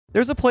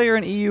There's a player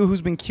in EU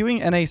who's been queuing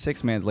NA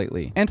 6-mans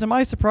lately, and to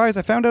my surprise,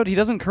 I found out he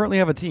doesn't currently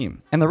have a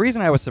team. And the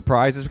reason I was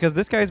surprised is because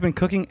this guy's been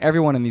cooking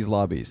everyone in these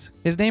lobbies.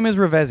 His name is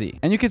Revezzi,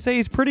 and you could say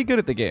he's pretty good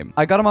at the game.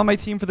 I got him on my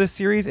team for this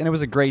series, and it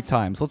was a great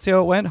time. So let's see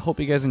how it went. Hope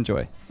you guys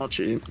enjoy. I'll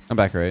cheat. I'm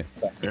back, right?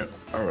 Yeah,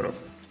 I would have.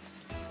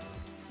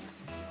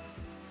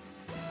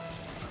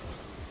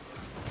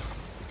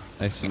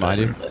 Nice to mind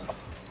you.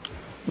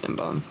 And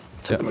bomb.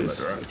 Take the Mid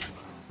boost. right.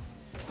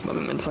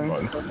 Bomb mid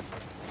flare.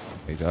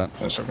 He's got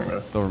One second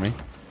there. over me.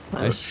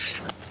 Nice.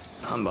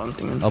 I'm bomb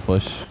thinking. I'll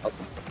push.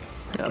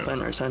 Yeah,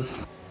 playing right side.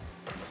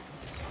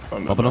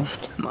 Helping him.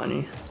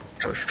 Money.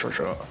 Trash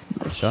out.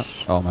 Nice.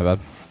 Shot. Oh, my bad.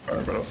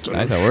 Alright, but up to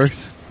Nice, that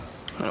works.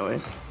 No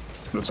way.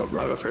 That's up I'll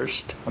right. go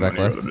first. Back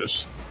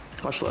left.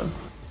 Watch low.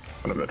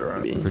 On the mid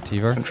right. B. For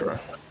T-Var. Can try. I'm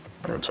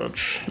gonna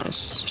touch.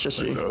 Nice. It's just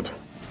Like you. that.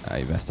 Ah,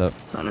 you messed up.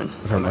 Not in.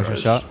 For a motion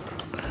Nice. shot.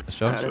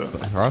 Shot. Got it.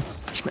 Across.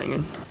 Just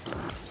banging.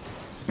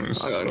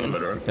 Nice. I'll go On the again.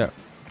 mid right. Yeah.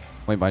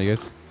 Wait, behind you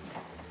guys.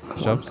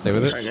 Shot. Stay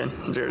with Try it. again.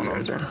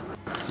 0-0-0.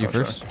 It's you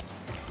first.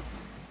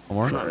 One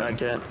more. Not back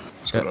yet.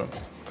 Let's Yeah. go up.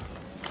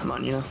 I'm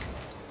on you.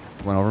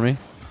 Went over me.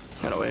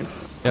 Gotta wait.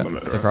 Yeah.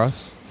 Limit, It's right.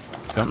 across.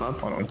 I'm Jump. up.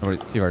 Hold on. Nobody.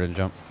 T-Var didn't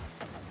jump.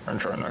 I'm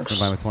trying next.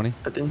 Combine with 20.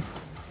 50.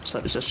 So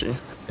it's just you.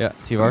 Yeah.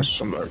 T-Var. Nice,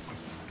 I'm back.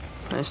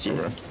 Nice you.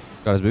 Okay.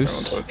 Got his I won't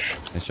boost. touch.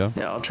 Nice job.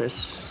 Yeah, I'll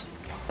trace.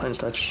 Planes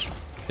touch.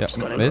 Yeah. Just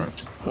going Mid.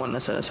 One,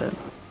 that's it, that's it.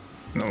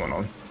 No one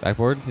on.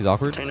 Backboard. He's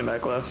awkward. Turning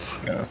back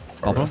left. Yeah.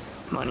 Help him.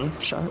 Money.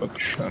 Shot.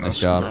 Touch. Nice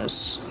job.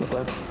 Nice. Look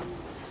left.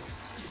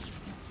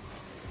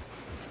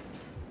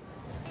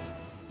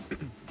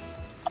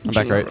 I'm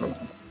back right.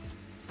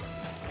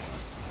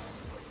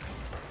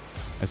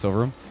 Nice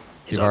over him.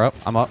 He's T-Var up.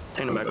 up. I'm up.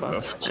 Turning back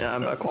left. Yeah,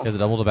 I'm back wall. He has a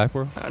double to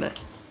backboard. Got it.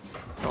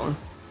 Rolling.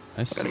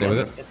 Nice. Gotta Stay go.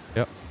 with it.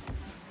 Yep.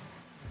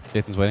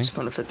 Jathan's waiting. Just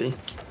going to 50.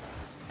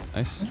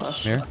 Nice. Left.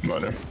 Here.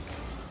 Minor.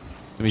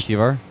 Give me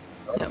T-Var.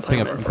 Yeah, Picking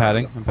playing up. I'm mid.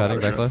 padding. I'm padding.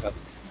 Back left.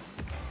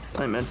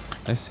 Playing mid.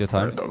 Nice. See a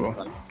Alright, time.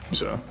 double.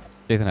 So,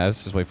 Jathan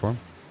has. Just wait for him.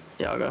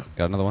 Yeah, I'll go.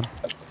 Got another one.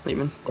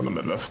 Leaving. on the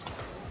mid left.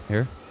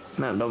 Here.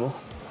 Map double.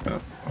 Yeah.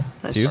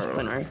 Nice. Two.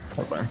 Playing right.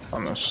 Okay. I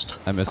missed.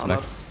 I missed I'm back.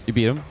 up. You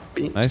beat him.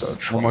 Beat. Nice.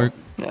 Touch. One more.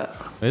 Yeah.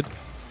 Mid.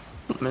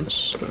 Mid.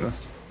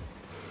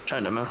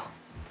 Trying demo.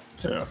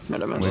 Yeah. Mid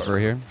demo. Wait for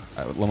it here.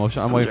 Low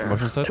motion. I'm waiting for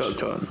motion touch.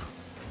 Kill him.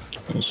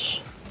 Nice.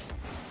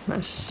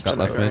 Nice. Got Turn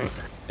left back mid. right.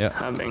 Yeah.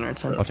 I'm bang right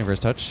side. Watching for his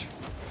touch.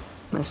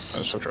 Nice.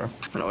 Nice. Okay.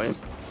 Gonna wait.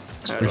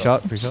 Free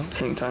shot. Free shot.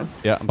 Taking time.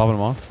 Yeah. I'm popping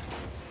him off.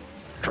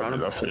 Try to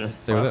do that for you.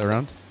 Stay with it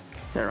around.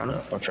 Yeah, run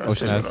it. I'll try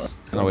Motion to has.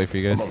 And I'll wait for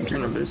you guys. I'm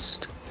gonna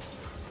boost.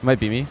 He might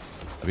beat me.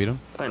 I beat him.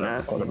 Playing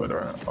that. On the mid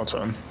right. I'll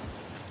turn.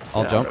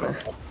 I'll Yeah, jump. over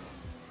there.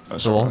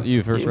 Nice. So Okay.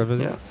 you first, You- Rev.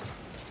 Yeah.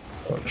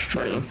 Touch.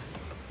 Try. Ready.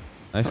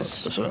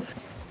 Nice. That's it.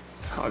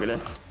 I'll get it.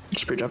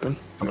 Just pre-jumping.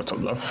 On the top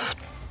left.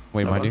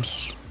 Wait behind you.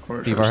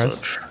 Where's T-Var your has.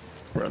 touch?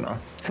 Right now.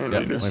 Hand Yeah.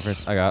 me Wait this.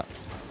 first. I got.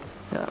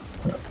 Yeah.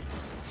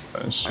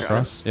 Nice. I got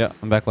Cross. Yeah.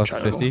 I'm back left Try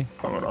to double. 50.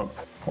 Coming up.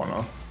 One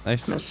up.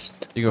 Nice.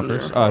 Missed. You go Under.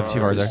 first. Oh,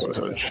 T-Var's there.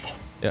 Touch.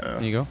 Yeah. Yeah.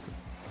 Can you go?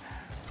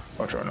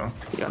 I'll try now.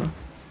 You got him.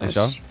 Nice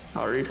job.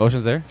 I'll read.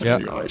 Motion's there. Yeah.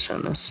 you Oh, wait,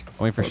 shouldn't miss. I'm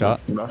waiting for a shot.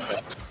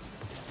 Left.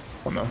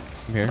 One up.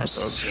 I'm here. Nice.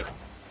 Touch.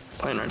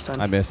 Playing right side.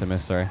 I missed.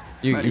 Sorry.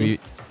 You. Ready. You.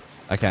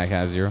 I can't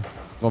have zero.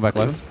 Going back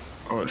left.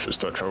 Oh, it's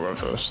just touch. I'll go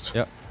first.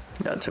 Yep.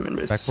 Got two in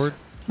base. Backboard.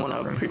 One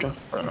out. Pre-jump.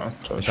 Right now.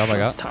 The Touch. shot I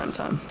It's got.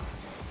 time.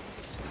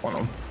 One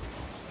up.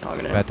 I'll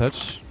get it. Bad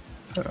touch.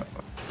 Yeah.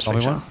 Call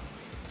me one.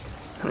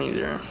 I need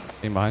zero.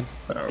 Being behind.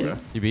 Yeah, okay.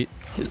 You beat.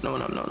 He's no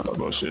one up, no one I'll up.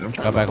 both see them.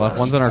 Got back left.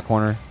 One's in our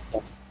corner.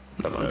 No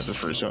Yeah, bumps.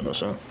 just reset.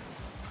 That's it.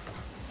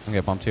 I'm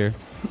get bumped here.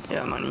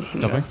 Yeah, money.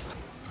 Jumping.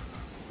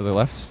 To the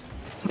left.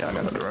 Yeah, I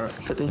got Mid it. right.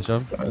 50. Nice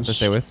job. Nice. Just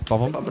stay with.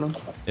 Bump him. Bumping him.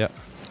 Yeah.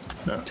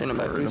 Yeah. Turn him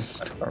back, I read please.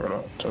 them. I got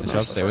it. Touch. Nice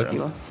job. Stay with.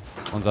 Elo.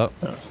 One's up.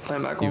 Yeah.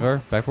 Playing back wall.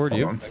 T-Var. Backboard. Hold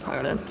You. on. I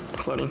got it.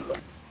 Floating.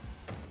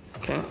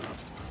 Okay.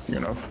 You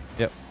know.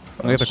 Yep.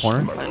 I'm gonna get the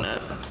corner. Playing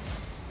that.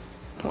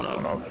 One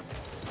One up. up.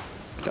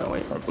 Gotta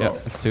wait. Yeah.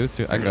 It's two. It's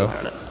two. I can go. I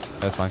got it.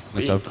 That's fine.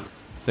 Nice B. job.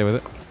 Stay with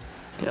it.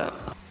 Yeah.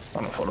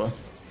 On a follow.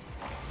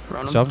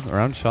 Around Nice him. job.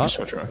 Around. Shot.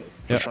 Switch right. Yeah.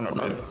 Just trying to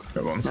beat it.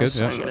 Good one. It's Nice.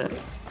 good, yeah. I get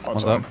it.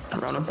 One's up.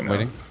 Around him. I'm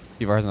waiting.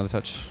 T-Var has another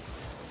touch.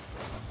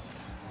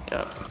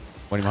 Yeah.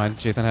 Waiting behind.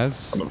 Jathan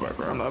has. On the back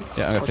I'm right. up.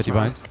 Yeah. I got Close 50 to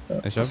mine.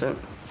 behind. Nice That's job.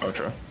 it. I'll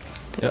try.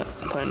 Yeah.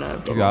 Playing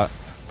that. He's got.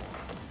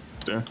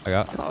 Yeah. I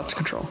got. Oh, it's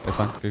control. That's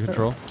fine. Good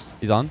control.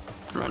 He's on.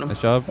 Around him. Nice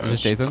job.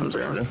 Just I'm Jathan.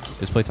 zero.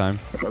 Just play time.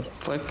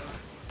 Flick.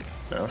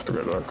 Yeah, I have to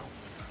go back.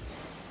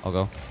 I'll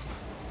go.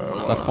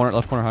 Uh, Left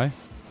corner high.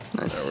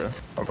 Nice. Yeah,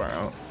 I'll bang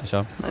out. Nice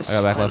job. Nice. I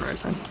got back Playing left.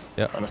 right side.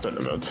 Yeah. I understand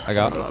the mid. I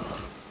got. Go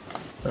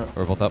up.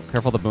 We're both up.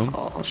 Careful the boom.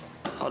 I'll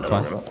do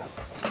Fine. it. Nice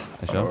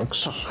That job.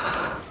 works.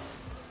 I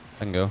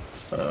can go.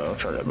 I'll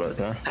try to get back,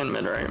 yeah. And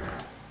mid right.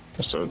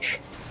 Let's touch.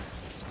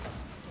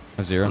 I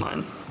have zero.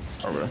 Mine.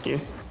 Okay.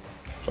 You.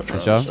 So try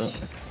Nice job.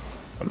 it.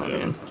 And Mine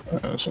then,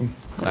 again. awesome.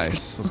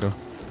 Nice. Let's go.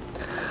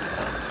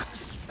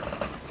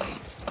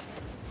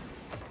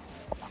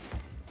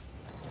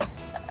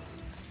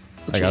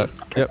 I got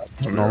it. Yep.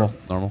 Normal.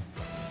 Normal.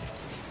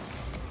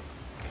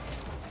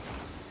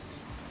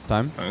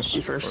 Time. Nice.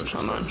 You first.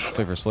 I'm on.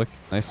 Wait for Slick.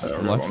 Nice. Yeah,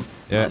 I'm we left. won.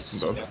 Yeah.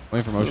 Nice. Waiting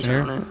for motion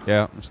turn here. it.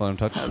 Yeah. I'm just letting him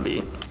touch. That'd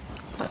be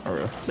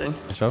Okay. big.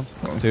 Nice job.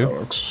 It's That 2.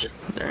 works.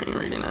 There ain't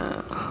reading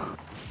that.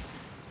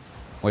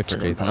 Wait for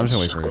Second Jathan. I'm just gonna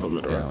wait pass, for a little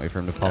bit yeah. right. Wait for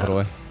him to pop it Yeah.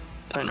 away.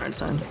 Tight right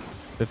side.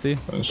 50.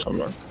 Nice. I'm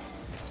back.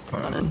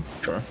 Not in.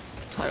 Try.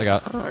 I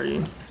got. Are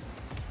you?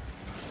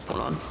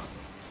 Hold on.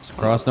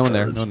 Cross. No one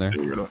there. No one there.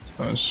 You got it.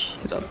 Nice.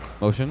 He's up.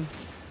 Motion.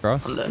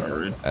 Cross. I'm dead. Not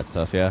read. That's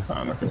tough. Yeah.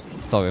 Ah, no, okay.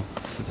 It's all good.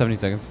 70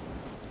 seconds.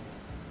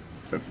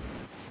 Good.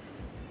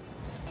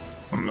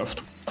 I'm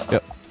left.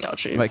 Yep. I'll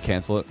cheat. You might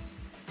cancel it.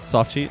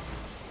 Soft cheat.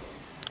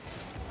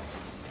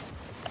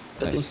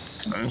 50.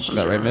 Nice. Nice.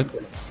 Got right mid.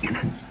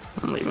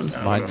 I'm leaving.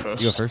 Yeah, Mine. I'll go You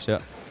go first. Yeah.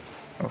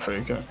 I'll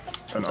fake it.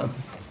 And up?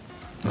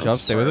 Good job.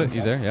 Stay with it.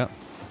 He's there. Yeah.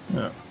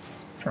 Yeah.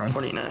 Try.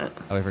 40 net.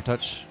 I'll wait for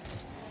touch.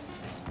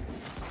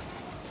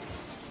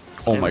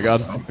 Oh my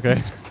god. Yes.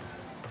 Okay.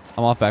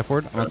 I'm off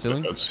backboard. I'm on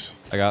ceiling. That's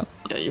I got.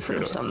 Yeah, you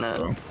first. I'm net.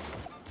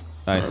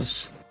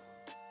 Nice.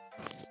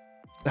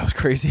 That was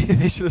crazy.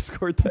 They should have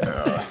scored that.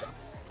 Yeah.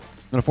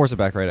 I'm gonna force it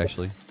back right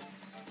actually.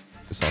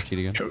 Just soft cheat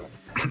again. Chill.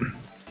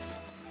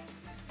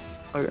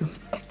 Okay.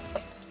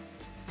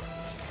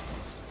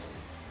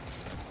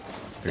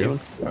 There you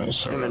go.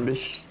 Nice. Hey, man,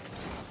 boost.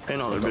 Pay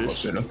another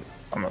boost.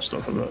 I'm not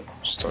stuff with it.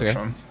 Just touch Okay.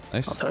 on. I'll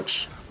Nice.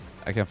 touch.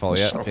 I can't follow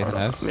yet. So Jathan far.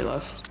 has. Me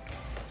left.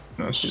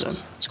 Nice. He's in.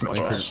 It's gonna Wait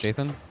for pass.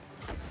 Jathan.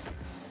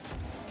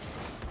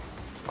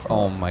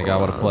 Oh my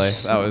god, what a play.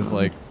 That was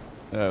like,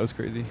 that was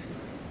crazy.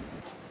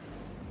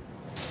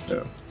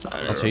 Yeah.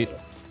 I'll cheat.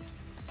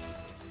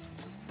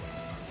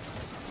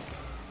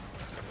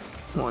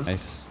 One.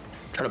 Nice.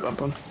 Try to bump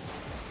him.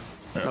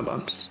 Yeah. No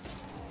bumps.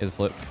 Get a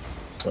flip.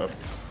 Top.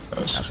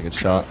 Nice. That's a good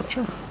shot.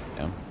 Sure.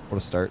 Yeah. What a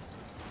start.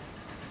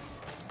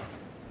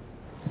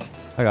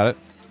 I got it.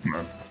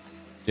 No.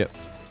 Yep.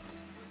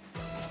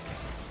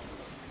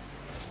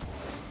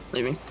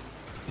 Leaving.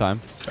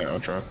 Time. Yeah, I'll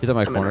try. He's at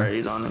my I'm in right. corner.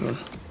 He's on again.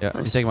 Yeah.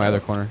 Nice. He's taking my other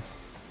corner.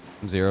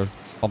 I'm 0.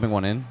 Bumping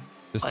one in.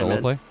 Just I'm solo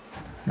in. play.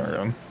 Carry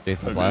on.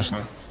 Jathan's Maybe last.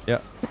 it's not. Yeah.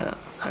 Yeah,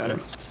 I got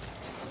him.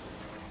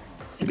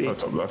 Maybe. Oh,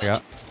 top left. I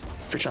got.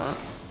 For shot.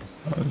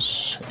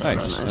 Nice.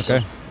 Nice. Nice.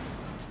 Okay.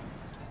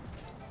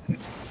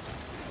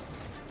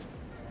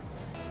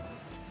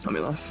 I'll be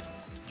left.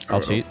 I'll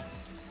Okay. cheat.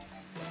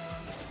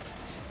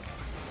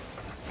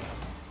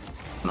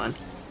 Mine.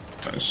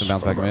 Nice. So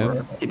bounce back Go mid.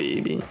 right.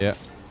 EB. Yeah.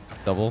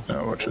 Double.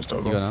 Yeah, watch this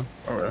double. You go now.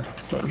 Okay.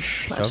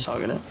 Touch. Nice, I'll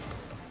get it.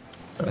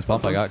 Nice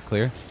bump. I got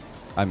clear.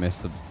 I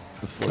missed the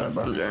Yeah, flip.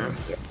 back. I'm there.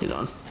 He's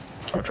on.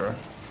 I'll try.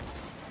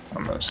 I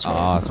missed.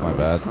 Ah, that's my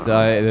bad.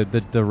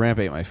 The ramp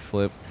ate my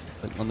flip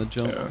like, on the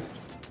jump. Yeah.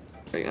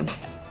 Again.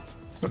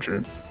 I'll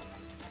cheat.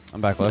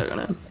 I'm back left. They're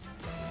gonna-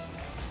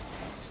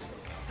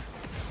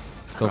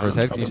 It's over his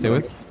head. Can you stay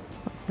with?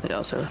 Yeah,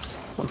 I'll serve.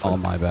 One Oh, foot.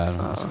 my bad.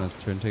 I'm just gonna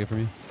try and take it from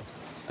you.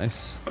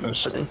 Nice.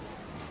 Nice. 50. He's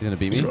gonna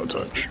beat He's me. got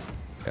touch.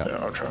 Yeah. Yeah,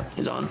 I'll try.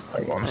 He's on.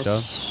 I won. Nice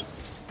Nice.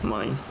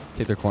 Money.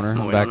 Take their corner.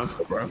 I'm I'm waiting back.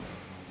 on him. Right.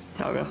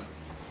 Yeah, I'll go.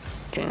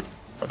 Can't.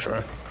 I'll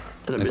try.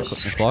 There's a Nice,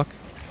 boost. nice block.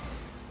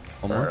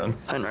 One more. Carry on.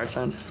 Behind right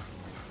side.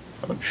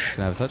 Touch. He's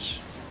gonna have a touch.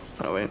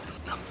 Oh, wait.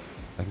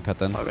 I can cut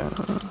then. Okay.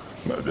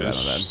 That not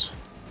is.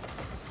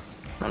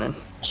 Not in.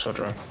 Still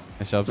try.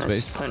 Nice job, Nice.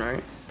 space. Behind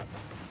right.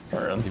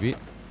 Carry on. You beat.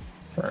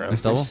 Carry on.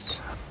 Nice double. Nice. Just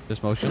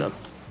He's motion. up.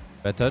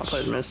 Bad I'll touch. play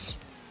his miss.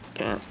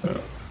 Can't. Yeah.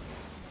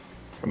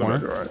 Corner?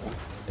 Right.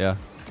 Yeah.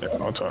 Yeah,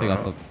 I'll try. Take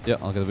off the. Yeah,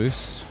 I'll get the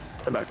boost.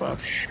 The back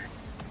left.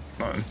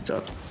 9. He's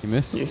up. You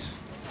missed. You.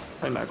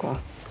 Playing back wall.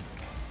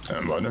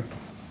 10 binder.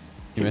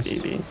 You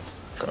missed. EB.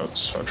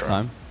 Cuts. I'll try.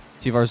 Time.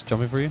 T-Var's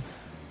jumping for you.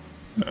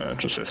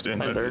 Just 15.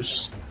 Behind That third.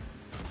 is.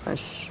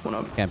 Nice. One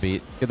up. Can't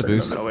beat. Get the Right in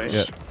the boost. middle, wait.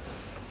 Yeah.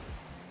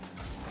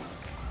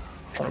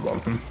 Try to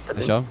bump him.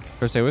 Nice job.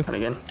 First stay with. And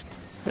again.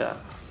 Yeah.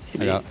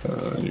 I got.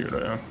 You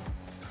got it, yeah.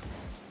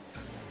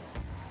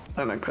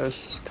 Playing back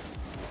post.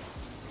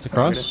 It's a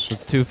cross.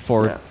 It's 2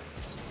 forward. Yeah.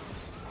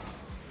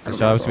 Nice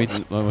job.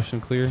 Sweet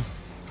motion clear.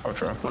 I'll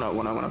try. One up.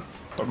 One up. One up.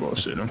 I'll go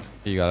see them.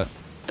 You got it.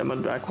 Demo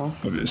back wall.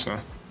 Obviously.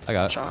 I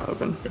got it. Shot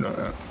open. You know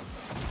that.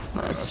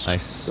 Nice.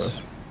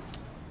 Nice.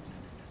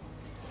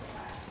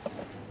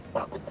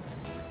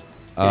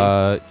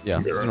 Yeah,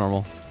 Be it's right.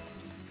 normal.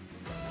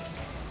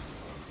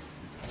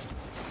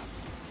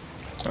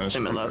 Nice.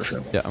 Him and left.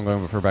 Pressure. Yeah, I'm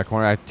going for back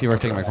corner. T-Var's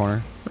taking my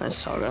corner.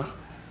 Nice. I'll go.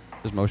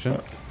 Just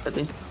motion.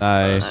 50.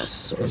 Nice.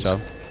 Nice. Nice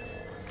job.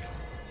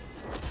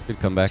 Good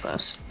comeback.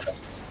 Fast.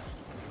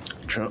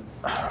 Chill.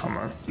 I'm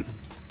out.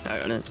 I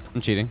got it.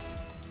 I'm cheating.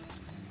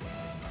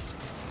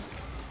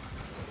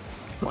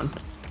 One.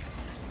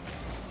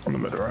 On the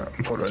middle, right?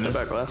 I'm forward Step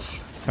right back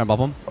left. Can I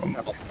bump him?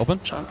 now. Open?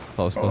 Shot.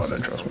 Close, Oh, I close.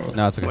 didn't trust me.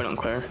 No, it's okay. Wait on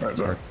clear. Right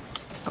there.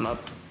 I'm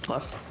up.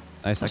 Left.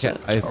 Nice. I That's can't.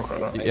 it.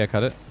 Okay. Yeah,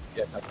 cut it.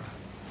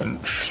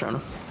 And Just around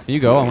him. Can you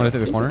go? I'm gonna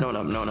take the corner. No,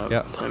 no, no, no.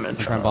 Yeah. Play mid.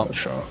 Try and bump.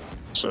 shot.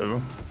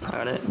 Save. I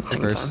got it.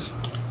 Taking First.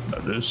 time.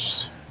 That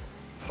is.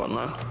 One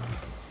low.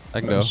 I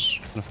can go. Nice.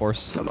 I'm gonna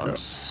force. No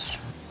bumps.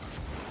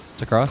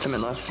 It's a cross. Him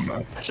in left.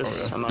 No.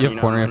 Just, Okay. I'm on You have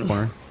corner. You now. have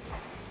corner.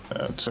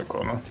 Yeah, it's a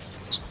corner.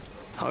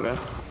 I'll go.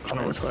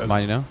 It's clear.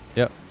 Mine, you know?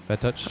 Yep.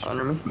 Bad touch.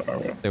 Under me.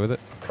 Okay. Stay with it.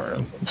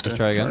 Fire. Let's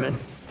try again. Mid.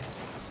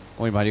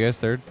 Only behind you guys.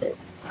 Third.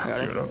 I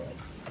got Give it it. up.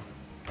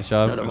 Nice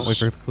job. No doubles. Wait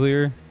for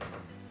clear.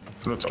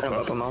 Let's Try to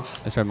bump up. him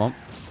off. Nice try bump.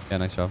 Yeah,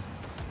 nice job.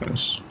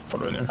 Nice.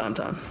 Following you.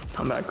 Time.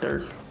 I'm back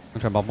third.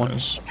 I'm trying bump one.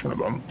 Nice. Trying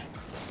to bump.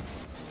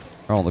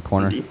 Roll the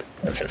corner. Deep.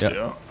 50 Yep.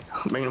 out.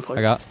 Bringing a flick.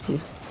 I got. Yeah.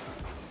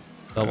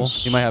 Double.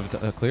 Nice. You might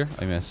have a clear.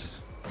 I missed.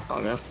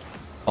 All good.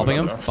 Bumping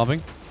him. enough.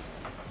 Bumping.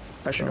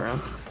 Pressure around.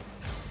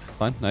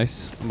 Fine.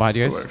 Nice. I'm behind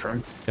you guys. Away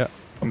from. Yeah.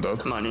 I'm dead.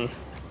 I'm on you.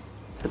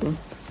 15.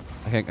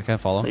 I can't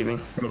follow. Leaving.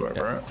 In the back,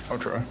 right? I'll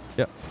try.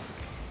 Yep.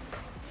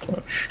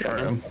 Touch. Try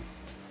Yeah. him.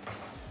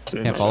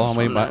 Can't follow. I'm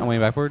waiting. I'm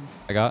waiting backward.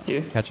 I got.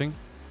 You. Catching.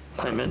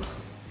 Play mid.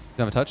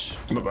 Have a touch.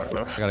 In the back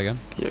left. I got again.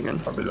 You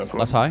again. I'll be there for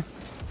Left high.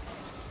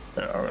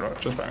 Yeah, alright.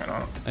 Just bang it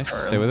out. Nice. Try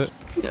Stay him. with it.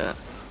 Yeah.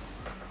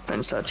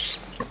 Fence touch.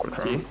 Quick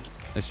try You. him.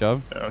 Nice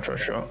job. Yeah, I'll try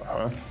shot.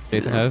 High.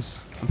 Nathan Yeah.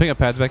 has. I'm picking up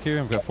pads back here.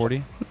 I've got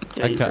 40.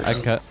 Yeah, I you can cut. I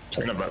first. can cut.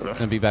 Taking it back left.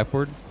 Gonna be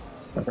backboard.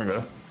 I can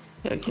go.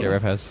 Yeah, Yeah,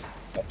 ref has.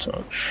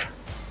 Touch.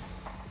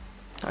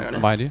 I got I'm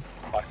it. behind you.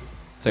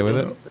 Stay with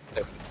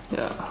it.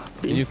 Yeah.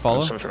 Can you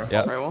follow? So sure.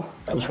 Yeah. Right wall.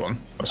 This one.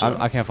 That's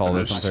I it. can't follow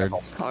this. I'm third.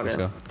 Okay. Let's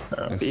go.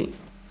 Yeah. Nice. Beat.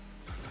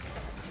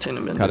 Taking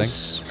a mid. Cutting.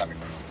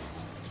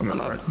 I'm I'm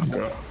right. up.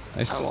 Go.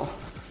 Nice. High I'm wall.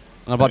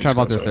 about trying to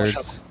bump Nice. their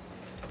thirds.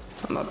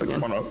 I'm up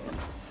again. One up.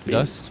 Beat.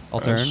 Dust.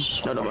 I'll turn.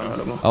 Nice. No double. No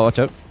double. Oh, watch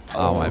out.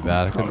 Oh, my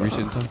bad. I couldn't reach it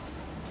in time.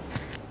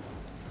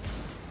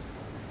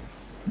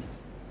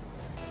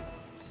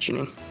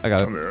 Cheating. I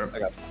got I'm it.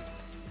 here.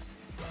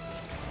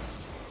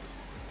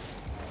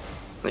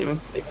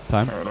 Leaving.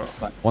 Time.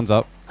 Alright. One's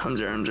up. I'm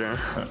 0. I'm 0.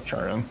 Yeah,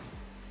 try him.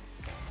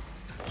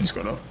 He's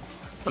got up.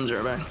 I'm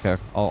 0 back.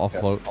 Okay. I'll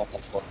float.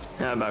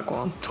 Yeah, back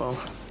wall.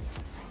 12.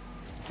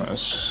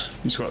 Nice.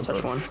 He's got Touch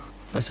that. 1.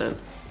 That's it.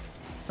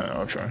 Yeah,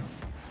 I'll try.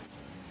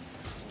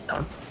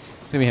 Time.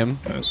 It's gonna be him.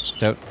 Nice.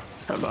 Out.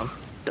 Head bomb.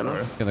 Demo.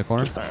 Alright. Get in the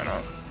corner. Just banging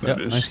out. Yeah.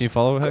 That is- Nice. Can you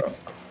follow, Heck? I'm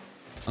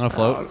gonna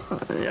float.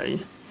 Yeah, you.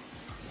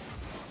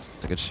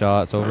 It's a good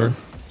shot. It's over.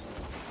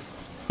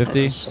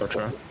 50. I'll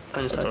try.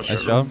 Fence touch.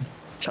 Nice job.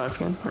 Chive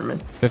again. Or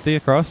mid. 50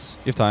 across.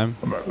 You have time.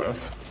 I'm back left.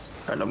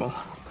 Right double.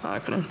 I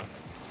couldn't.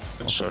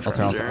 So I'll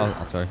try. turn.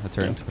 I'll sorry. I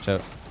turned. Watch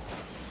out.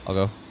 I'll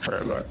go. Try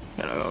it back.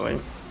 Gotta go away.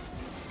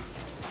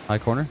 High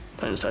corner.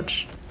 Fence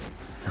touch.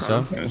 Nice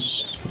job.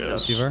 Nice. Yes.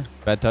 Receiver.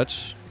 Bad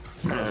touch.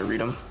 I'm gonna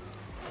read him.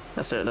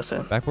 That's it. That's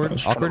it. Backward.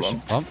 Nice, trying to Awkward.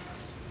 bump. Bump.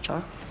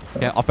 Chive.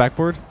 Yeah. Off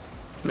backboard.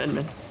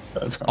 Mid.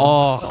 That's fine.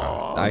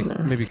 Oh. I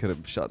man. maybe could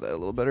have shot that a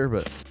little better,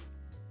 but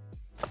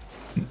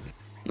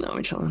No,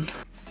 we chilling.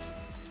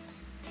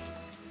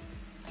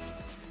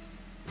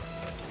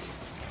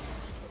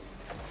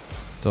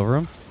 it's over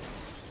him.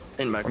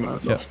 In back I'm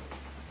left. left.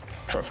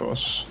 Yep. Try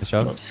force. Good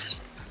job. That's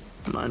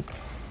mine.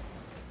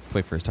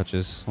 Wait for his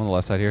touches. On the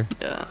left side here.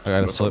 Yeah. I got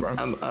a That's split. all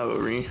right. I will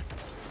re.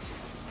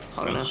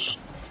 I'm gonna. Nice.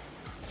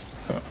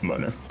 Yeah, I'm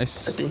on you.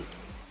 Nice. 50.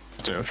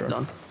 Yeah, try.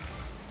 Done.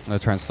 I'm gonna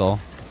try and stall.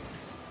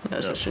 Yeah,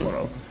 that's Yeah, what she. one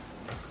up.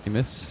 He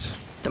missed.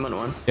 Them on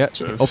 1. Yeah.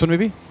 Safe. Open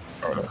maybe.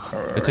 Alright,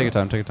 Yeah, take your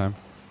time. Take your time.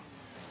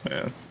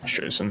 Yeah, it's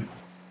Jason.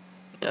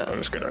 I'll Yeah.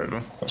 just get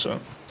over. That's it.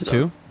 It's So,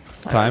 2.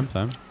 Time.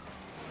 Time.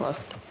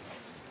 Left.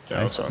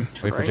 Yeah, Nice. that's fine.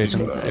 Wait for Right. Jason.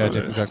 He's got Yeah, that.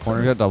 Jason's got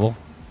corner. Got double.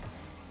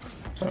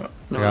 No,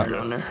 I got- you're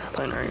on there.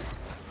 Playing right.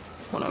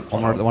 One up.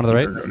 One more. One to the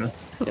right.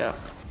 Yeah.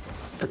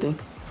 50.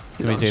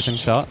 Give me Jason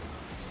shot.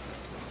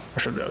 I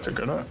should be able to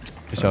get it.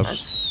 Good job.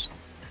 Nice.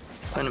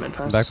 Playing a mid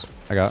pass. Back.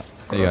 I got.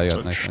 Yeah, you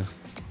got. Nice. Nice.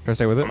 Try to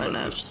stay with it. Playing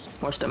that.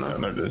 Watch them Yeah, out.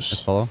 no, Just this.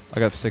 follow. I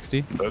got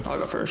 60. Dead. I'll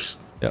go first.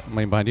 Yeah, I'm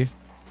waiting behind you.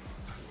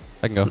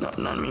 I can go. No,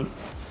 not me.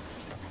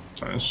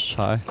 Nice. It's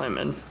high. Playing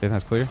mid. Jason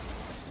has clear.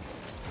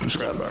 I'm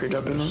just going back.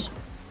 Pre-jumping Nice. it.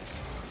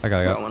 I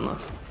got. Got one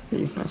left.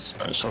 You. Nice.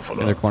 Nice, I'll follow.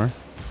 In their corner.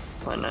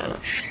 Playing that.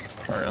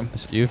 Carry on.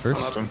 That's you first.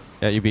 I'm up.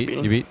 Yeah, you beat.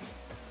 Beating. You beat.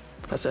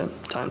 That's it.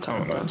 Time. Oh,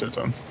 Time. no, Time. two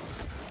done.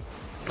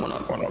 One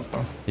up. One up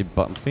now. He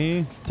bumped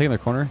me. Taking their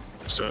corner.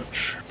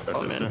 Search.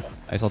 Oh, man.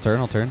 Nice. I'll turn.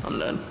 I'll turn. I'm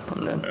dead.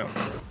 I'm dead. Yeah.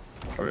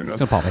 I mean, It's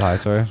gonna pop it high.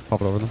 Sorry.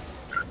 Pop it over them.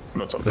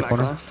 Not up The there. Back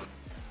corner. left.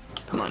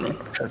 Come on, you.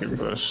 Try to keep it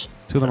close.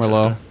 2 of them are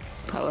low.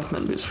 I left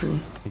mid boost for you.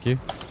 Thank you.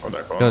 Oh,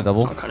 that Got a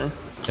double. I'll cut it.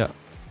 Yeah.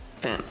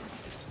 Can't.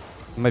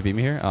 You might beat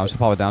me here. I'm just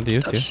gonna pop it down to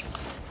you too. Touch.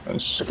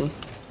 Nice. 50.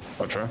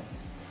 I'll try.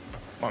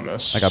 One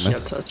miss. I got Yeah,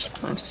 missed. touch.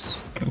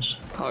 Nice. Nice.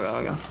 I'll go.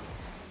 I'll go.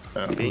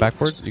 Yeah. You beat.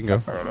 Backward. You can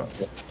go. I got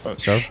it.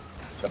 Touch. Shove.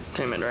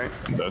 Take mid right.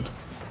 I'm dead.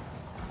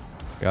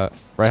 Got it.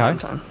 Right high.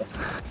 Time.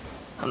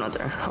 I'm not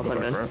there. I'll play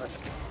mid. Right.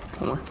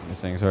 One more.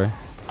 Just saying. Sorry.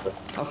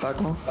 I'll back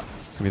wall.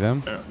 It's gonna be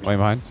them. Yeah. Way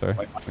behind. Sorry.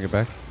 I'll get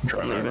back.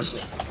 Try Leave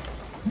next.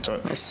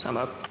 Touch. Nice. I'm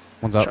up.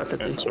 One's Try up.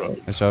 50. Yeah, so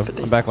Nice job.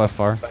 50. I'm back left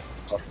far.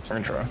 I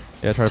can try.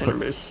 Yeah. Try to Take put.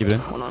 boost. Keep it in.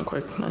 One on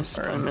quick. Nice.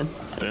 Play mid.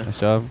 Yeah. Nice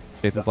job.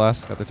 Nathan's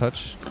last. Got the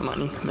touch. Come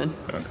on, you. Mid.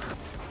 Yeah.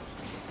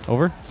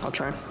 Over. I'll I'll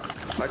try.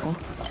 Back wall.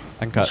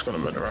 I can Just cut.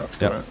 gonna better out.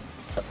 Yep.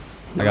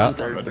 I got.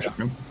 Third.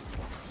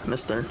 I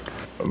missed third.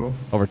 Double.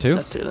 Over 2.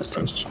 That's 2. That's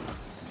 2.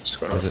 Just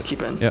got Is it. it?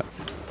 Keep in. Yeah.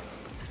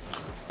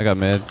 I got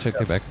mid. Check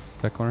the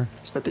back corner.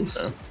 It's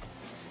 50s.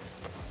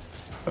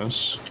 Yeah.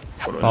 Nice.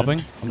 Follow Popping.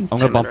 you. I'm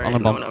gonna bump. I'm gonna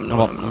bump. No, I'm no, gonna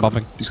bump. no, I'm no.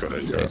 bumping. He's got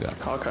it. Yeah, Yeah. he's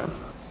got it. Okay.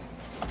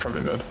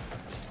 Probably dead.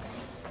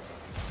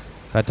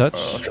 Bad touch.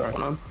 I'll try.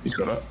 One on. He's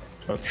got it.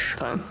 Touch.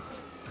 Time.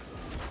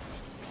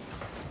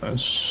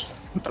 Nice.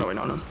 Oh, wait,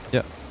 on him.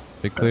 Yeah.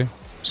 Big clear.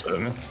 Set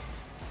me.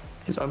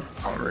 He's up.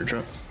 Can't reach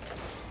it.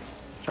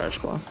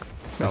 Charge block.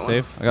 Nice Got one.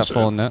 save. I got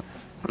full in net.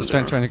 I'm Just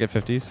zero. trying to get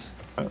 50s.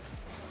 Yeah.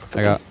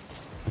 I got.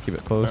 I'll keep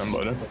it close. I'm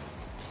loaded.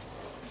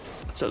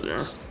 So there.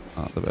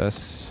 Not the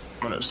best.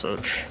 Minutes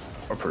touch.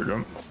 I'll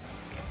pre-jump.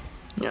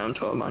 Yeah, I'm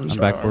 12 on. I'm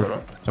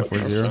backboard.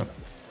 Backboard 0.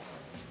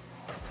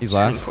 He's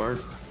last.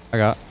 Forward. I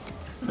got.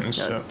 Nice.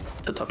 Yeah, Yeah.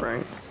 the top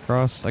right.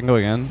 Cross. I can go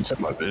again. Set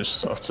my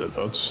base. After it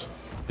buds.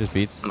 Just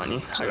beats.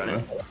 Money. I got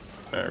it.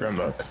 Yeah, going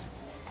back.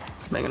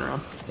 Banging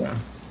around. Yeah.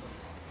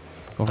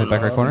 Go for the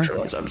back right corner.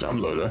 He's up,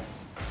 I'm loaded.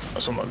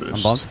 That's on my base.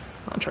 I'm bumped.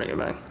 I'm trying to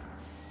get back.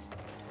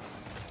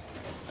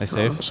 I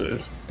save.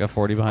 Save. I got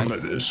 40 On behind. my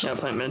base. Yeah,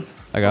 playing mid.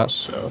 I got.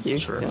 So, You?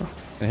 sure. Yeah.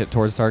 Gonna hit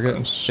towards target.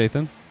 Nice.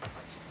 Shathan.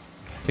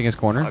 Taking his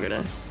I'll corner. get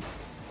it.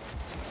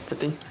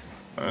 50.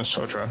 Nice.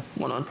 I'll try.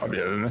 One on. I'll be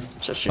ahead of me.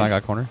 Just I shoot.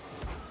 got corner.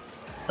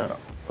 Yeah.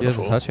 He has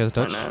a touch. He has a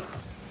touch. One out.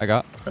 I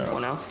got.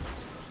 One out.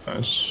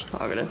 Nice.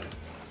 I'll get it.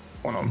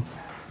 One on.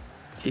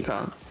 He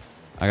can't.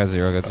 I got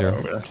 0. I got 0.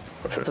 Okay.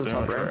 A 15. That's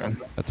I'll not try bad.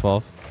 again. Got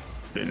 12.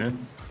 Beating it.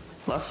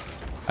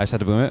 Left. I just had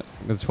to boom it.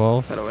 It's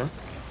 12. Head away.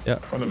 Yeah.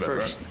 On the You back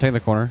first. right. Taking the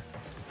corner.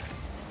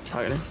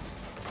 Targeting.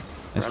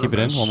 Let's Round keep it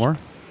of in. base. One more.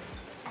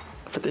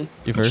 50. You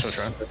Still first.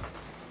 trying.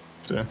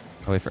 Yeah.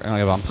 I'll wait for. I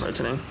got bumps.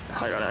 Rotating. I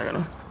got it. I got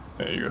it.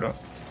 Yeah, you got it.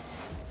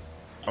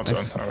 I'll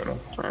Nice. turn. I got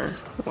it. Alright.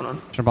 One on.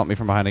 Trying to bump me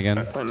from behind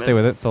again. Play Stay mid.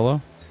 with it.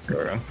 Solo. Go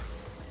again.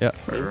 Yeah.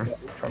 Over.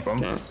 Try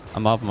bump. Okay.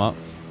 I'm up. I'm up.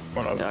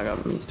 One up. Yeah, I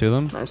got me. It's 2 of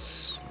them.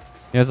 Nice.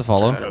 He has a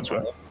follow. Got it. That's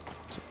right.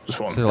 Just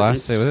one. Stay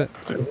last. Stay with it.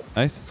 Two.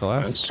 Nice. It's the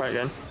last. Nice. Try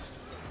again.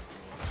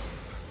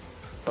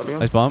 W.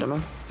 Nice bump. Demo.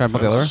 Try and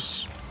bump the other.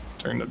 Nice.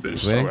 Taking the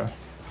boost Waiting. away.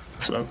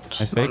 Flipped.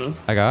 Nice fake. Money.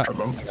 I got. Try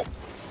bump.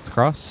 It's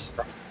cross.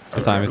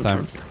 Good time. Good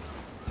time.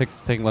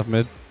 Taking left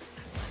mid.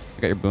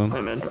 I got your boom.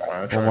 Play mid.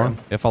 Alright, try One more.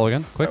 again. Yeah. Follow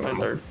again. Quick. Yeah. Play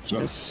third. No.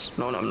 Yes.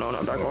 No, no, no,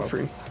 no. Back all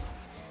free.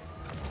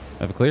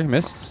 I have a clear.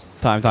 Missed.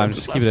 Time.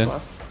 Just keep it in.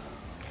 Left.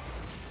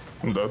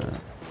 I'm dead.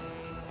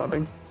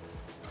 Popping.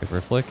 Wait for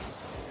a flick.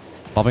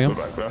 Bumping Go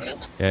him. back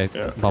left. Yeah.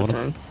 Yeah. Bumping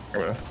him.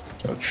 10. Okay.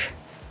 Touch.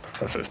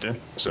 Try 50.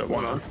 So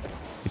One one on.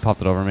 He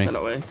popped it over me. Head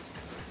away.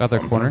 Got their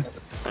corner.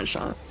 Nice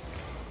shot.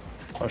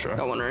 I'll try.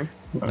 Got one right.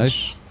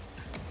 Nice.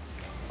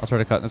 I'll try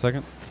to cut in a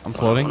second. I'm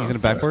floating. He's in a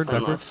backboard.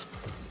 One Backboard. left.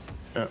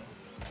 Yeah.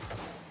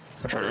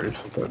 I'll try to read.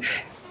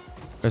 Touch.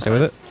 Try to stay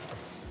with it.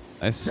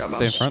 Nice. Yeah, Stay in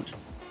bounce. front.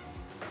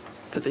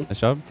 50. Nice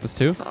job. That's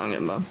 2. I'm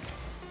getting bomb.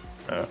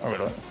 Yeah, I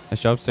got it.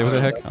 Nice job. Stay with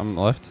it, Heck. I'm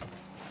left.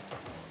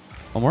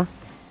 One more.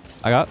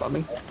 I got.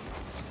 Bombing.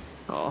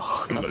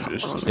 Oh, I'm no, dead,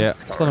 just- come on. Yeah.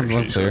 Just let him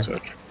run Jeez, clear.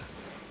 touch.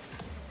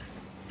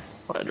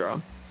 I draw.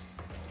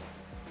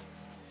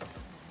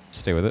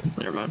 Stay with it.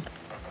 Never mind.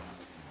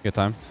 Good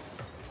time.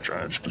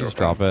 Try and Just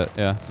drop it.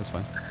 Yeah, that's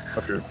fine.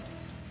 Up here.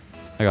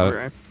 I got it.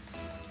 Alright.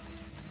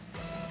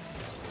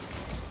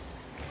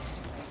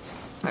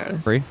 I got it.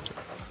 Free.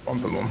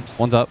 Bump and one.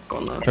 One's up.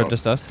 Going left. Try to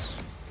dist us.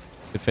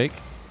 Good fake.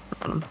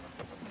 On him.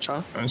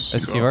 Shot. Nice.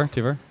 Nice You got it.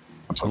 T-var.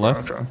 That's On all right,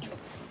 left. I'll try.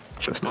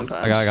 Just One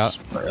one. pass. I got.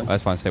 Okay.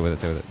 That's fine. Stay with it.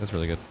 Stay with it. That's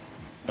really good.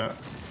 Yeah.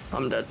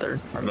 I'm dead third.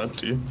 I'm left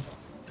to you.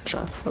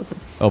 Shot. Okay.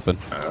 Open.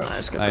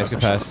 Nice. Good Nice.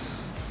 Good Shot.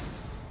 pass.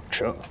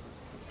 Shot.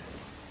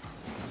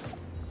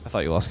 I thought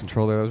you lost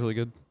control there. That was really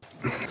good.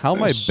 How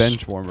am I Nice.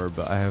 bench warmer,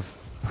 but I have...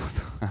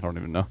 I don't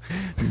even know.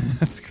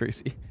 That's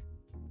crazy.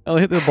 I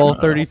only hit the ball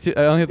 32.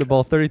 I only hit the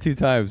ball 32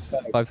 times.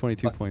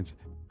 522 points.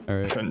 All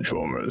right. Bench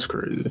warmer is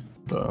crazy.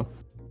 Though.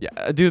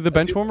 Yeah, dude, the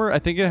bench warmer, I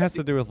think it has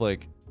to do with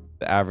like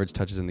the average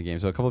touches in the game.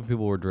 So a couple of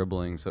people were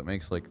dribbling, so it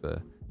makes like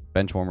the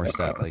bench warmer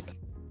stat like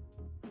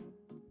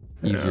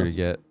easier Yeah. to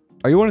get.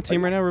 Are you on a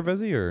team right now,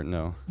 Revezi, or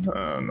no?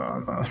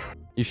 No.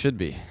 You should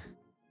be.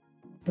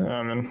 Yeah,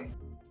 I mean,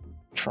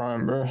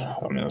 trying, bro.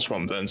 I mean, that's what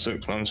I'm doing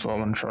 6 months for. I'm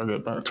gonna try to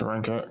get back to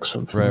rank X.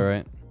 Hopefully.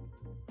 Right.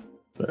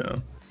 But yeah.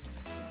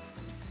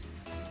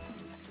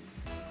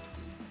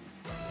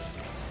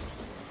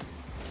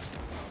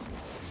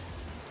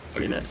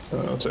 What are you dead?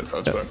 I'll take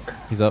that Yeah.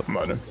 back. He's up.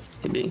 Minor.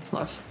 He'd be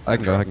left. I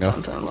can go.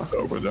 Time left.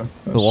 Over there.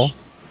 The wall.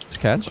 Just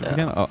catch Yeah.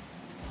 again. Oh,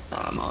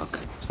 Mark.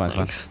 it's fine.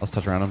 Thanks. Let's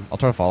touch around him. I'll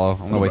try to follow. I'm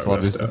gonna waste a lot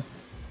of boost.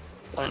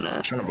 Playing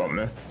that. Trying to bump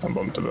me. I'm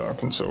bumped to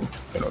back and so,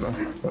 you know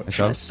that. But Nice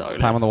job. Nice, solid.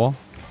 Time on the wall.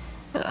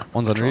 Yeah.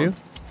 One's under you.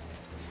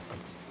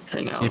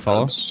 Hang out. Can you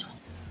follow? that's-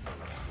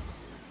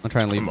 I'll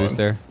try and leave Come boost on.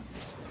 there.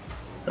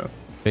 Yeah.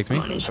 Faked me.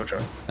 Money. So try.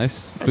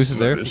 Nice. Nice. Boost is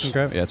there if you Boost. can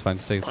grab. Yeah, it's fine.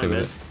 Just stay with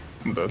it.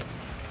 I'm dead.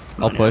 I'll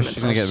Money, push. I'm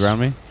He's gonna get close. around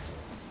me.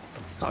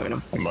 Target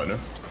him. I'm minor.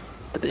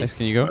 50. Nice.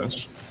 Can you go?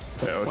 Nice.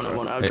 Yeah, One okay.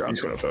 one out. Hey, Drop.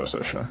 He's got a first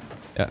actually.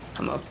 Yeah.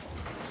 I'm up.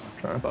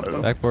 Try. Bumped Over.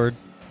 him. Backboard.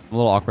 I'm a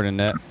little awkward in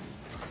net.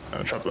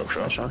 Trap look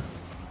shot. Nice shot.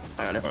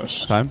 I got it.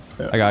 Nice. Time.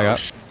 Yeah. I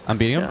got. I'm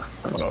beating him.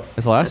 Yeah. One up.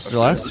 It's the last. That's The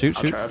last. it. Shoot.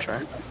 Shoot. I'll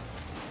try.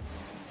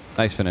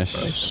 Nice finish.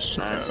 Nice.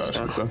 Yeah, Nice, nice.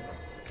 good. Good play.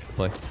 Good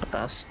play.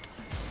 Pass.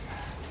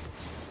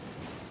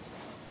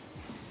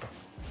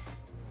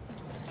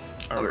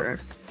 I'll be right.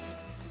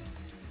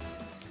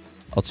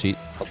 I'll cheat.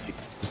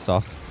 Just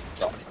soft.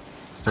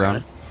 It's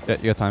around. Yeah,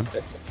 you got time.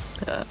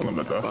 Yeah, I'm a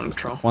bit going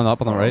control. One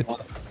up on the right.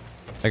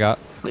 I got.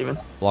 Leaving.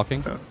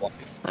 Blocking. Yeah.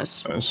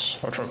 Nice. Nice.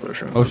 I'll try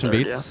pushing. Ocean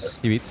Third, beats.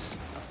 He beats.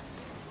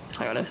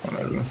 I got it. I'm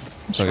not even.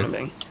 Just Okay. gonna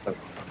bang.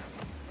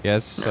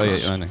 Yes. Oh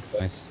yeah. Nice.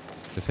 Nice.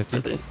 The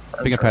 50. 50.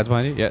 Picking pads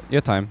behind you. Yeah. You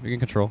have time. You can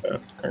control. Yeah,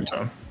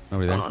 anytime.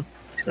 Nobody Hold there.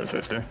 on. Got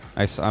 50.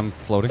 Nice. I'm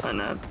floating. I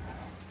know.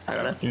 I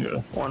got it. You got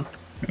it. 1.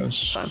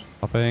 Yes. Time.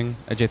 Popping.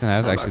 Jathan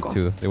has I'm actually back on.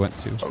 2. They went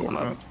 2. Oh, I'm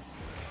up.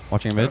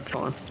 Watching mid.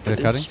 Hold on. They're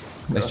 50s. cutting.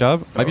 Nice Yeah.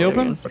 job. Might be Oh,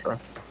 open. Okay.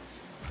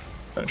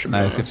 That should be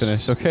Nice. Good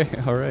nice. finish.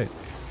 Okay. All right.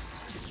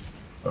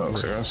 Oh,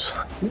 so guys.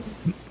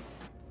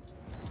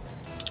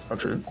 I'll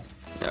shoot.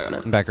 Yeah, I got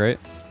it. I'm back right.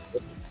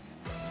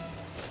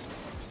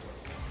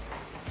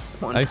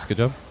 1. Nice. Good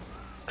job.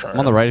 Try I'm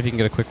on the right if you can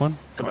get a quick one.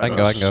 I can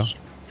go. I can go.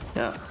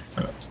 Yeah.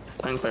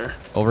 Line clear.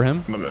 Over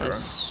him. I'm a bit right.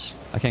 Nice.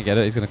 I can't get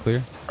it. He's gonna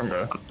clear. I'm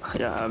good.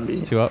 Yeah, I'll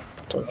be 2 up.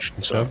 Touch.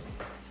 Nice So, job.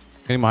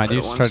 Getting behind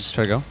you. Got it Just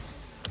try to go.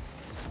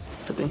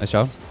 50. Nice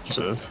job.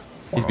 save.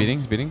 He's beating.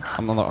 He's beating.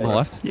 I'm on the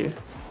left. You.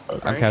 I'm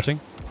Right. catching.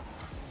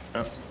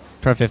 Yeah.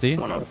 Try 50.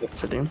 1 up.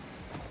 15.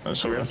 Nice.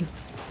 So good.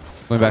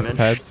 Going back for Damage.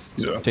 pads.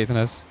 Yeah. Jathan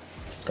has.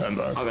 Going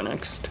back. I'll go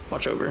next.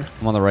 Watch over.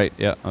 I'm on the right.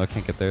 Yeah. Oh, I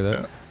can't get there.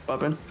 Yeah.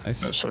 Bumping.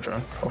 Nice. Nice. So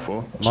try. I'll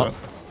fall. I'm up.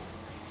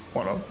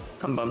 One up.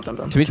 I'm bumped. I'm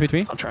bumped. To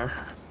me. I'll try. Yeah,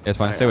 it's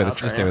fine. Alright, Stay with I'll us.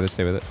 try, Just stay yeah. with it.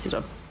 Stay with it. He's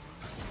up.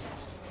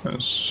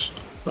 Nice.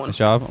 1. Nice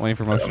job. I'm waiting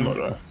for I'm motion. not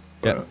there.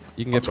 Yeah.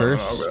 You can get I'll try.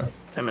 first. I'll go.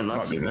 I'm in Might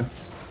left. be me.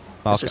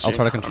 I'll It's just try to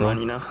you. I'm control. on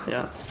you now.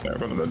 Yeah. Yeah, I've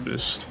got the bed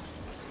beast.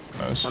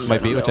 Nice. I'm Might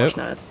dead, be I'm with dead, tip.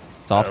 watch net.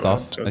 It's off. Yeah, It's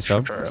off. well, Nice try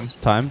job. again.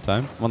 Time.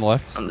 I'm on the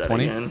left. I'm dead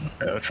 20. again.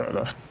 Yeah, try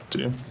left. To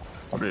you.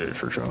 I'll be here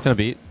for sure. It's gonna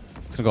beat.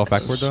 It's gonna go off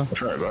backward though. I'll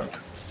try it back.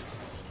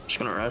 Just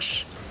gonna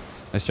rush.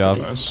 Nice job.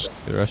 Nice.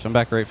 Good rush. I'm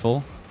back right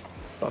full.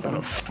 Bumping.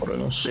 Enough. What it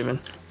is. Leaving.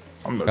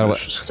 I'm the I gotta,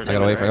 bitch. I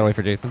gotta wait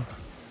for Jathan.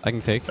 I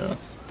can take. Yeah.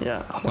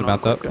 Yeah. It's gonna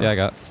bounce up. Yeah, I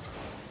got.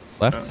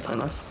 Left. Line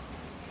left.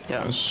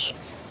 Yeah. Nice.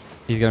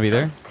 He's gonna be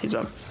there. He's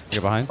up.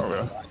 Get behind.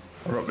 Okay.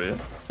 I got beat.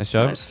 Nice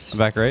job. Nice. I'm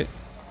back right.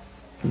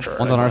 Try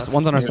One's on our left.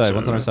 one's on our Yeah, side. so-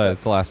 One's on our side.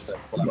 It's the last.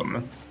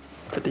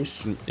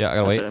 50s. Yeah, I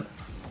gotta That's wait.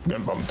 it.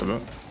 Getting bumped a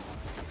bit.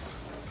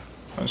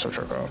 Nice. I'll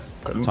check out.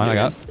 It's fine. I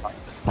got.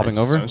 Popping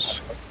Nice. over. Nice.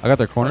 I got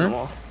their On the corner.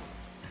 wall.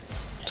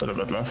 To the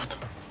bed left.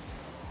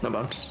 No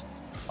bumps.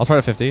 I'll try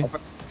to 50.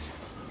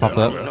 Popped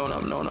Yeah, up. okay. No one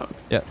up. No one up.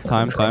 Yeah.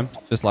 Time.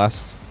 Just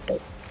last.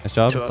 Nice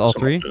job. Two It's up. all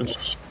 3.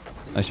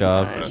 Nice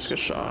job. Nice. Good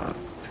shot.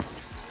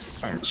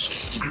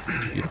 Thanks.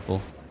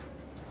 Beautiful.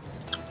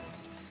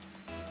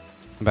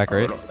 I'm back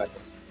right.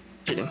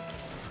 Cheating.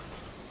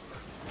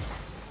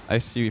 I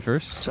see you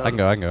first. So- I can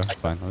go. It's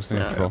fine. I'm just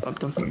gonna Yeah. control.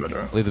 Bumped him. I'm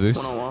better. Leave the boost.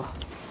 1 on wall.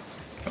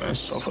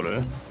 Nice. I'll follow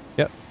you.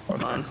 Yep.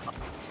 Mine.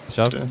 Nice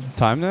job. Yeah.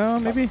 Time now,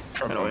 maybe?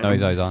 Try No, going. No,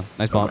 he's on.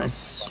 Nice bump.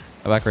 Nice.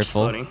 I'm back right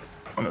full. Floating.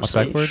 On the Watch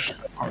stage. backward.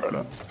 I got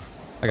it.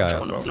 I got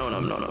One it. up. No, no,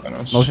 no, no.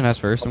 Nice. Motion has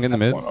first. I'm getting the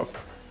mid. One up.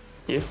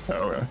 You. Yeah,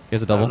 okay. He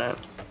has a double. Net.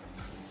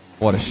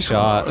 What a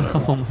shot.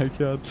 Oh my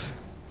god.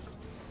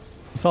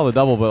 I saw the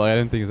double, but like, I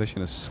didn't think he was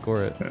actually going to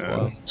score it. That's Yeah,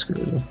 wild. it's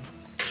good.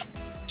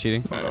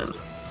 Cheating. And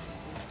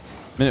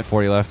Minute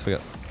 40 left. We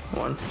got.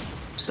 1.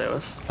 Stay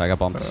with. I got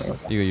bumped.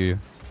 You.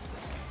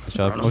 Good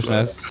job. Round of Motion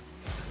has.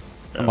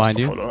 Yeah, behind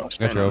you. follow. Got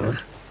Stand you over. over.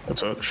 A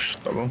touch.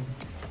 Double.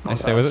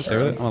 Nice. Stay with it. Stay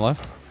with it. I'm on the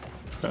left.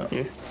 Yeah.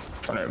 You.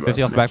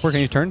 50 off backward.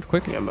 Can you turn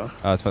quick? Yeah, bro.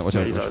 It's fine. Watch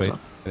Yeah, out. he's Which out, way? he's out.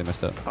 They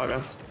messed up.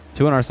 Okay.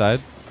 2 on our side.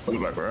 Put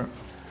it back, right?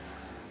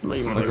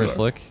 Leave him. Look for his back.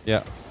 flick.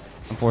 Yeah.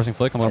 I'm forcing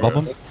flick. I'm going to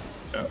bump him.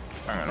 Yeah.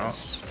 Hang on up.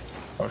 Nice.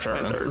 I'll try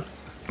And it. third.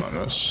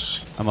 Nice.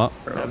 I'm up.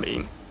 That'd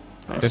be.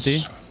 Nice.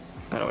 50.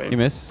 Right away. You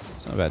miss.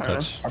 It's not a bad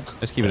Alright. touch.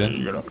 Just keep it Yeah, in.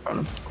 you got it. Round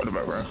him. Put it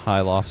back, It's right?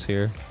 high lofts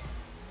here.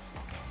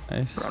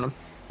 Nice. Round him.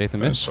 Jathan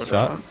miss. Nice.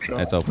 Shot.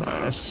 Shot. It's open.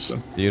 Nice.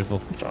 Beautiful.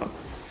 Good job.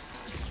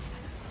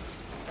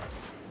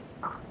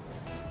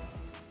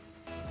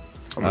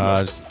 I'm in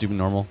left. Just do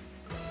normal.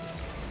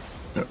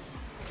 Yep.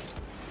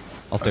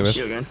 I'll stay with.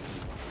 You again.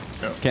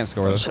 Yeah. Can't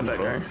score though. Step back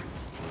there.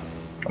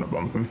 Trying to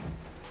bump him.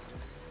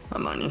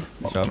 I'm on you.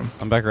 Good job.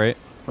 I'm back right.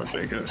 I'm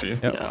faking it for you.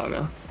 Yep. Yeah, I'll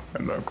go.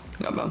 I'm back.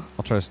 Got bum.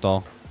 I'll try to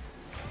stall.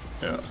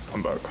 Yeah,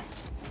 I'm back.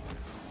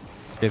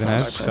 Jathan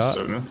has. back, nice.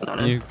 Shot. Not Not Can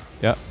in. you?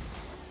 Yeah.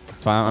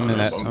 It's fine. I'm in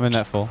Nice. net. I'm in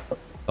net full. It's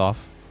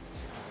off.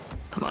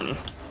 I'm on you.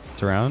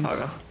 It's around. I'll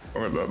go.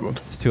 I'm with that bud.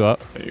 It's 2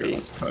 up. There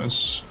you go.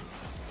 Nice.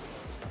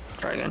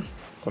 Try again.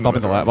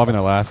 Bobbing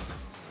the last.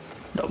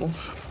 Double.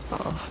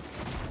 Oh.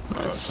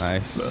 Nice.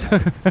 Nice. I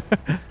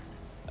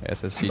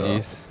guess that's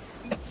GG's.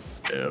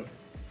 Yeah.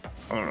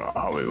 I don't know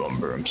how we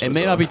lumber him. It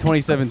may not be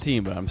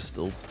 2017, but I'm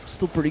still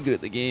pretty good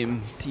at the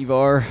game.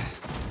 T-Var.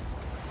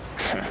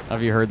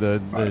 Have you heard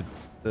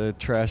the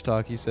trash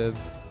talk he said?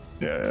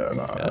 Yeah,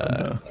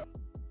 no.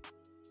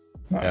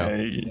 Yeah.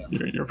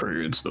 You're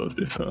pretty good still, to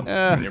be fair.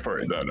 Yeah. You're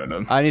probably done in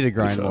him. I need to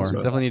grind Defense, more.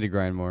 but- Definitely need to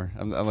grind more.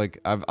 I'm like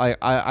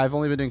I've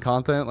only been doing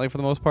content like for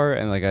the most part,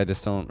 and like I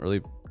just don't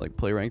really like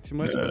play rank too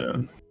much. But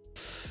Yeah,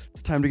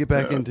 it's time to get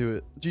back Yeah. into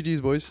it.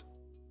 GG's boys.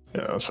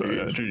 yeah, that's what.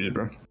 Yeah, GG,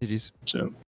 bro. GG's. See ya.